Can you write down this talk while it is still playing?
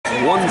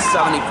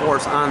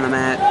174's on the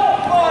mat.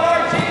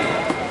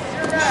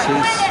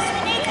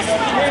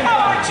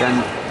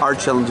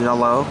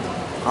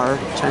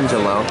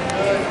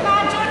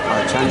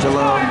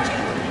 Archangelo.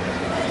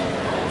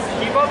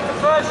 Keep up the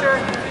pressure.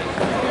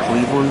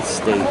 Cleveland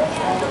State.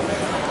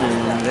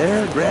 And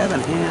they're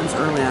grabbing hands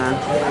early on.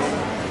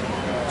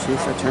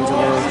 Chase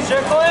Archangelo.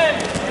 Circle in.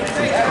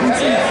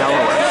 Townsend,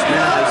 Delaware.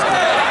 Smyrna High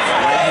School.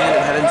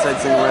 Right-handed head inside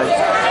single leg.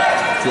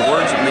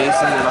 George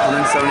Mason at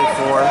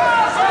 174.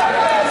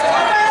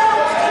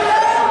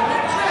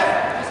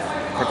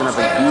 Picking up a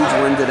huge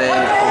win today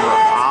over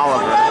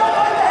Oliver.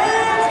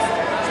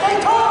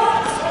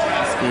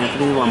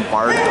 Anthony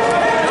Lombardo.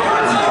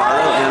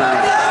 Lombardo and a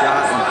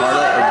shot. Lombardo,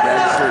 a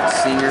redshirt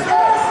senior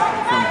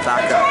from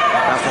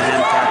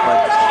Bethlehem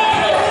Catholic.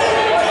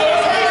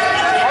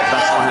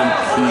 Bethlehem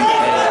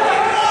PA.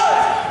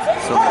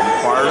 So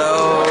Lombardo,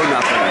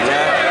 nothing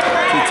yet.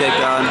 Two take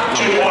on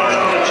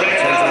Lombardo.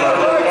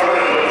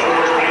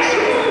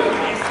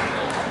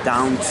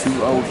 Down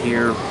 2-0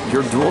 here.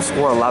 Your dual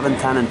score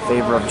 11-10 in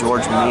favor of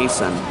George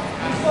Mason.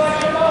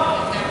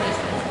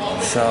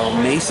 So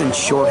Mason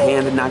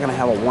shorthanded, not going to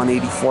have a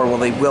 184. Well,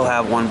 they will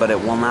have one, but it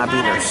will not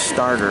be their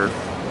starter,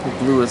 who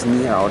blew his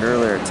knee out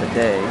earlier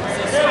today.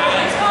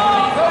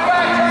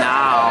 And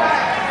now,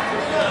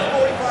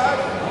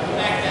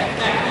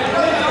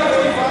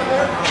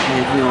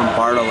 Anthony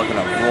Lombardo looking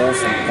to roll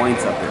some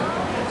points up here.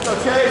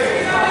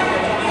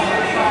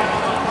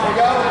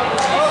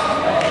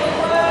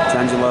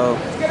 Archangelo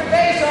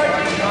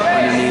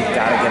underneath,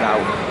 gotta get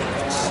out.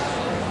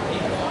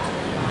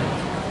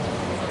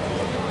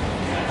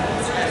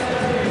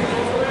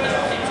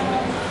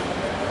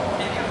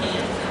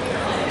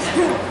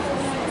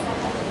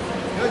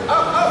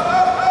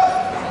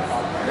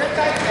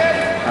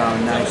 Oh,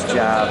 nice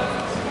job.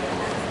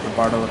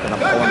 Lombardo looking to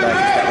pull him back.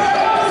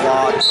 He's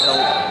got like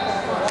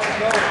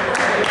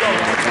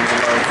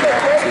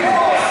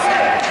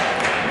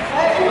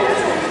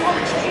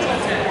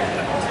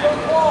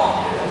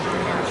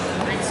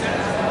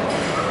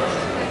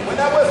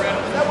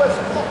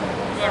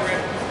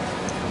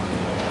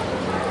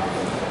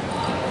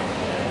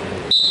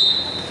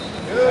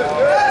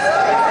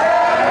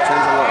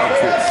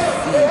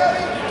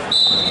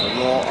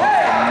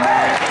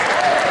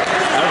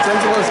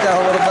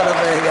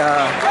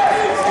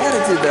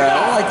there. I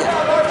like it.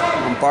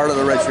 Lombardo,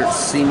 the redshirt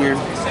senior.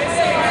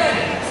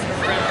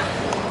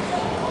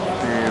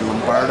 And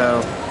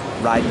Lombardo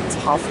riding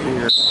tough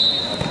here.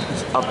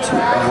 He's up to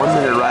a 1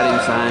 minute riding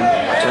time.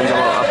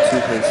 Archangelo up to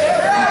his feet.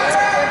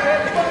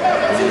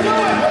 And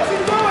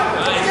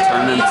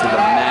turn him to the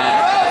mat.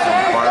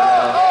 Lombardo.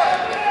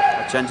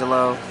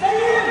 Archangelo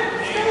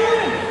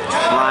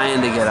trying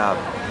to get up.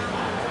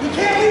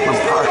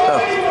 Lombardo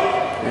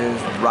is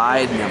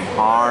riding him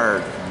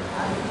hard.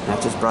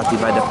 Match is brought to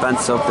you by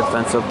Defense Soap.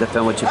 Defense Soap,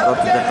 defend what you built.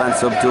 The Defense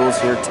Soap duels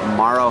here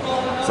tomorrow.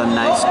 It's a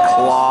nice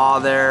claw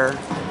there.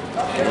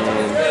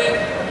 And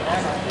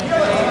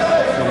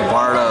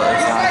Lombardo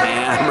is a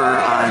hammer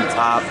on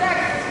top.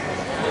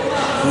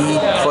 He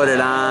put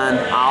it on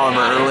Oliver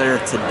earlier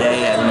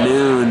today at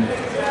noon.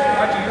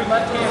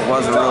 It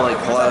wasn't really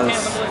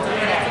close.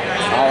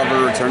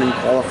 Oliver returning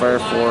qualifier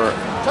for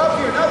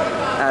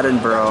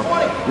Edinburgh.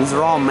 These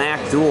are all MAC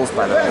duels,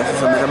 by the way. This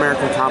is a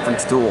Mid-American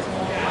Conference duel. I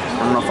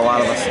don't know if a lot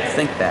of us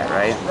think that,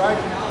 right?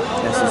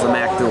 This is a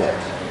MAC duel.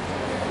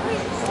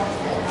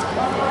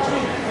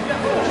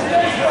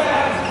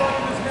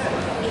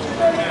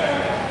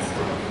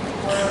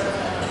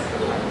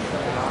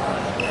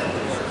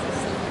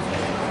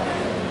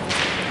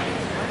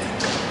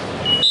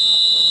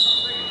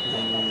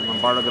 And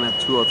Lombardo going to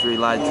have 2:03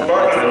 live time in the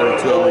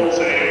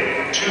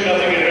 2:08. 2-0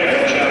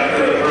 advantage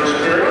after the first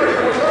period.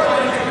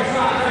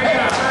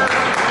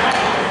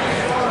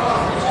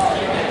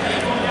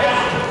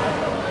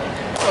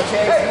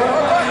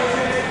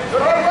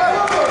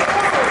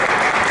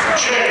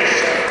 Chase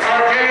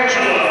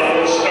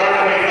Archangelo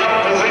starting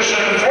up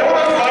position for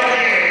the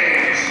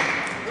Vikings.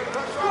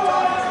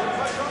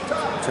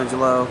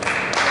 Archangelo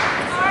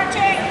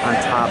on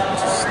top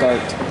to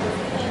start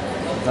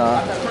the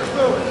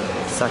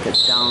second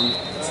down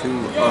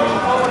 2-0.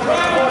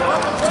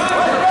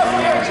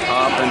 And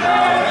up and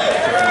down to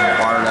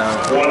Lombardo.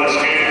 One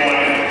escape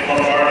line,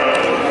 Lombardo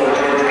for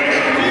George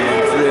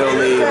Mason. 3-0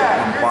 lead.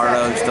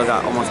 Lombardo still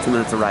got almost 2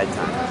 minutes of ride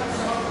time.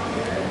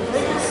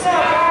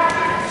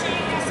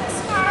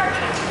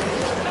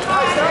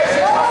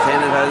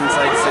 Left-handed head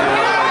inside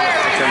single.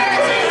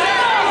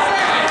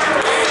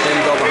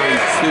 Didn't go behind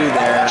 2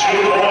 there.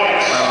 2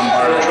 points by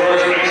Lombardo. for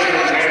George Mason.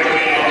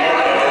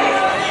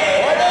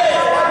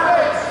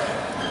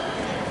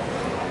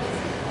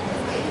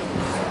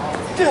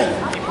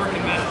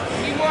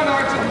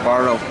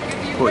 Lombardo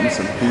putting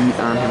some heat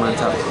on him on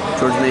top.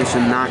 George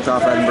Mason knocked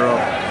off Edinburgh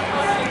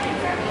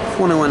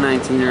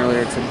 21-19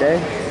 earlier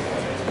today.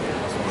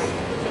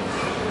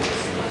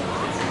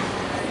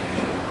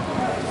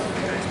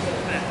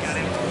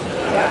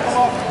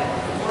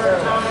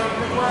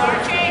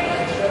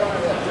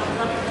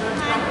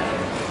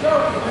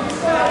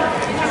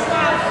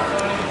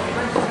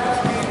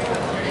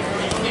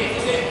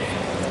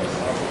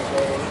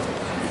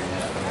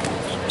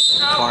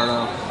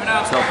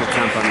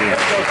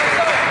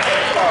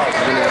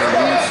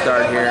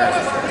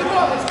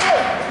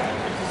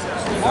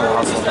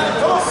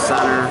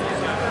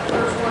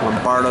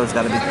 Lombardo's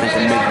got to be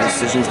thinking major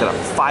decisions. He's got a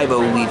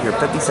 5-0 lead here.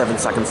 57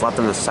 seconds left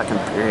in the second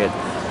period.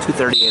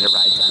 2:38 of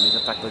ride time. He's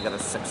effectively got a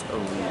 6-0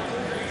 lead.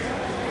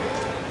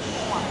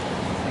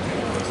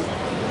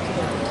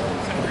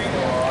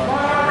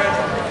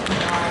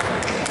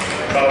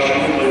 Caution,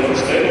 Cleveland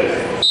State.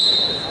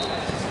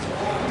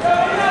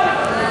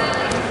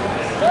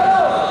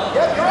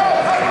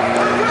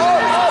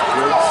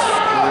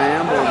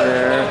 Scramble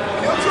there.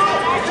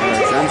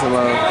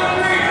 Archangelo.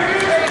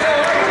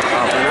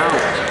 Up and out.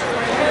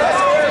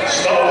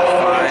 Stall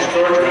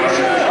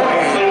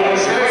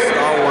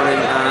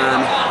warning on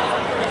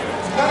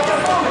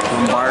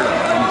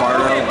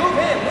Lombardo.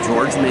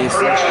 George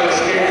Mason.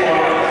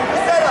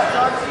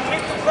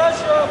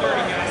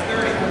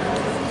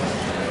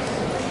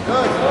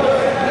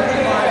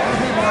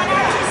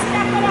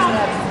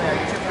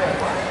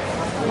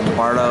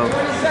 Lombardo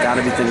got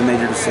to be thinking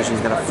major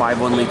decisions. Got a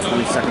 5-1 lead,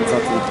 20 seconds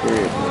left in the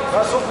period.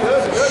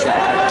 Shot,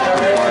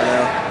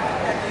 Lombardo.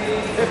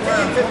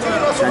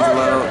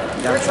 Archangelo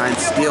got to try and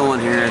steal one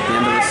here at the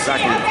end of the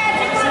second.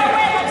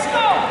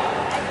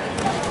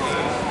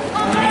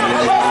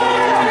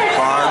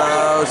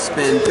 Lombardo,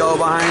 spin, go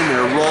behind,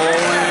 they're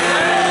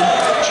rolling.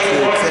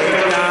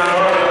 Takedown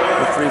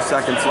with 3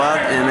 seconds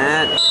left, and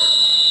that is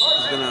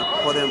going to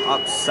put him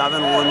up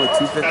 7-1 with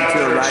 2:52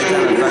 to ride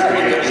down,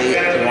 effectively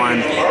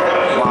 8-1.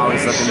 Wow,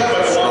 he's looking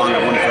strong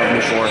at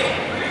 174.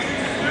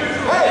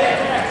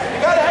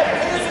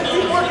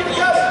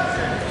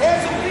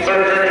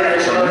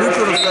 So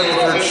neutral to start the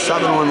third,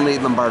 7-1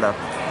 lead Lombardo.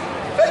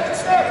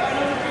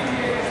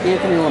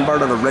 Anthony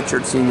Lombardo, the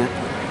Richard Senior,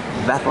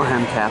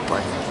 Bethlehem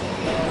Catholic.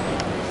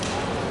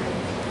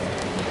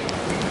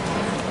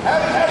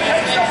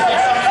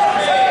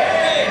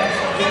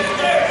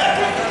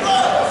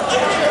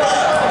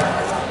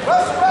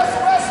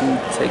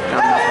 Take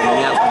down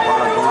nothing yet.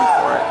 Lombardo going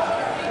for it.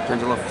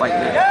 Archangelo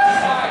fighting it.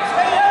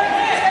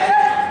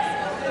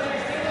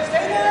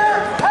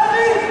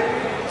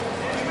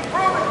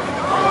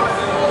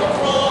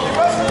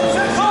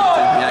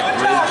 Yeah,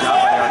 great job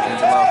by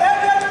Archangelo.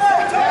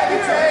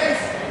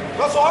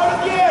 Russell, hard at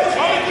the edge.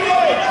 Hard at the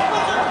edge.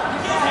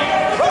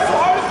 Russell,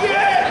 hard at the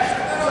edge.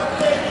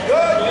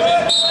 Good,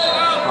 good.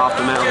 Off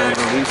the mat, we're going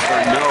to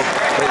restart. No.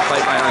 Great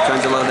fight by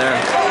Archangelo there.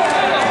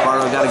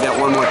 Lombardo got to get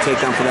one more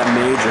takedown for that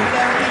major.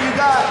 You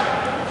got it.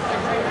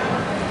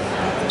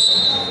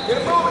 Get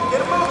it moving,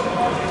 get it moving.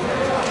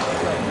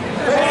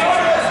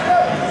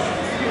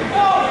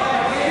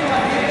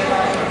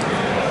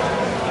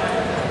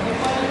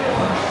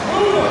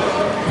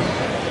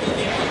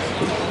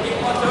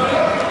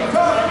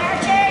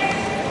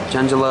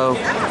 Archangelo.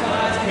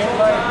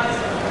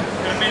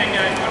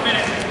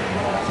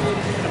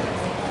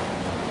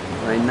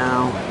 Right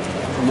now,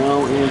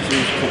 no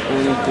answers to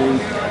anything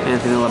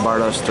Anthony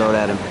Lombardo's thrown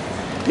at him.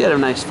 He had a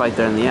nice fight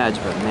there in the edge,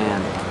 but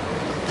man,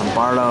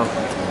 Lombardo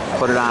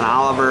put it on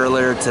Oliver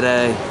earlier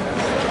today.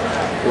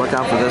 Look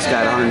out for this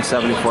guy at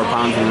 174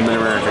 pounds in the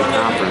Mid-American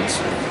Conference.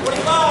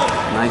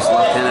 Nice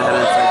left-handed head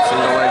inside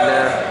single leg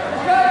there.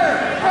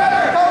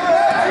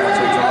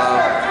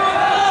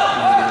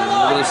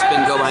 We're going to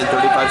spin, go behind,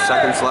 35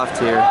 seconds left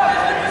here.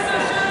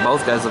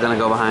 Both guys are going to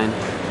go behind.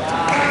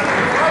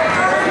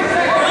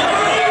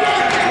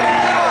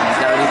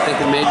 Got to be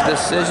thinking major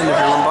decision if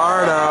you're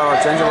Lombardo.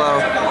 Archangelo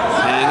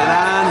hanging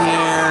on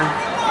here.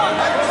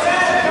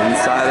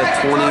 Inside of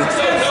 20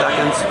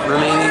 seconds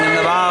remaining in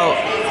the bout.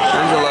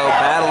 Archangelo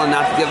battling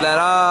not to give that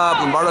up.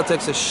 Lombardo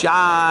takes a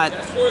shot.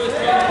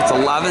 It's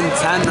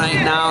 11-10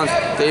 right now in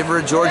favor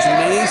of George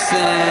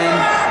Mason.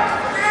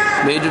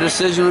 Major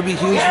decision would be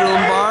huge for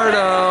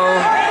Lombardo.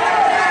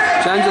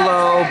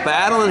 Archangelo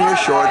battling here,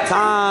 short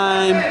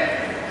time.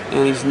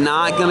 And he's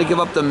not going to give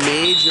up the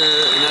major,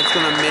 and that's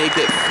going to make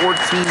it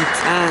 14-10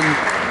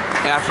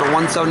 after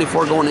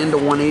 174 going into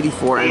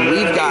 184. And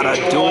we've got a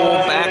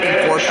duel back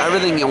and forth,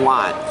 everything you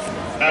want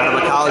out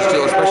of a college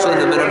duel, especially in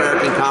the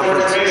Mid-American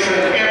Conference.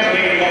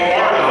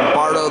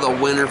 Lombardo, the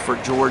winner for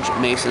George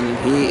Mason.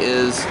 He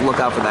is, look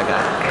out for that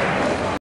guy.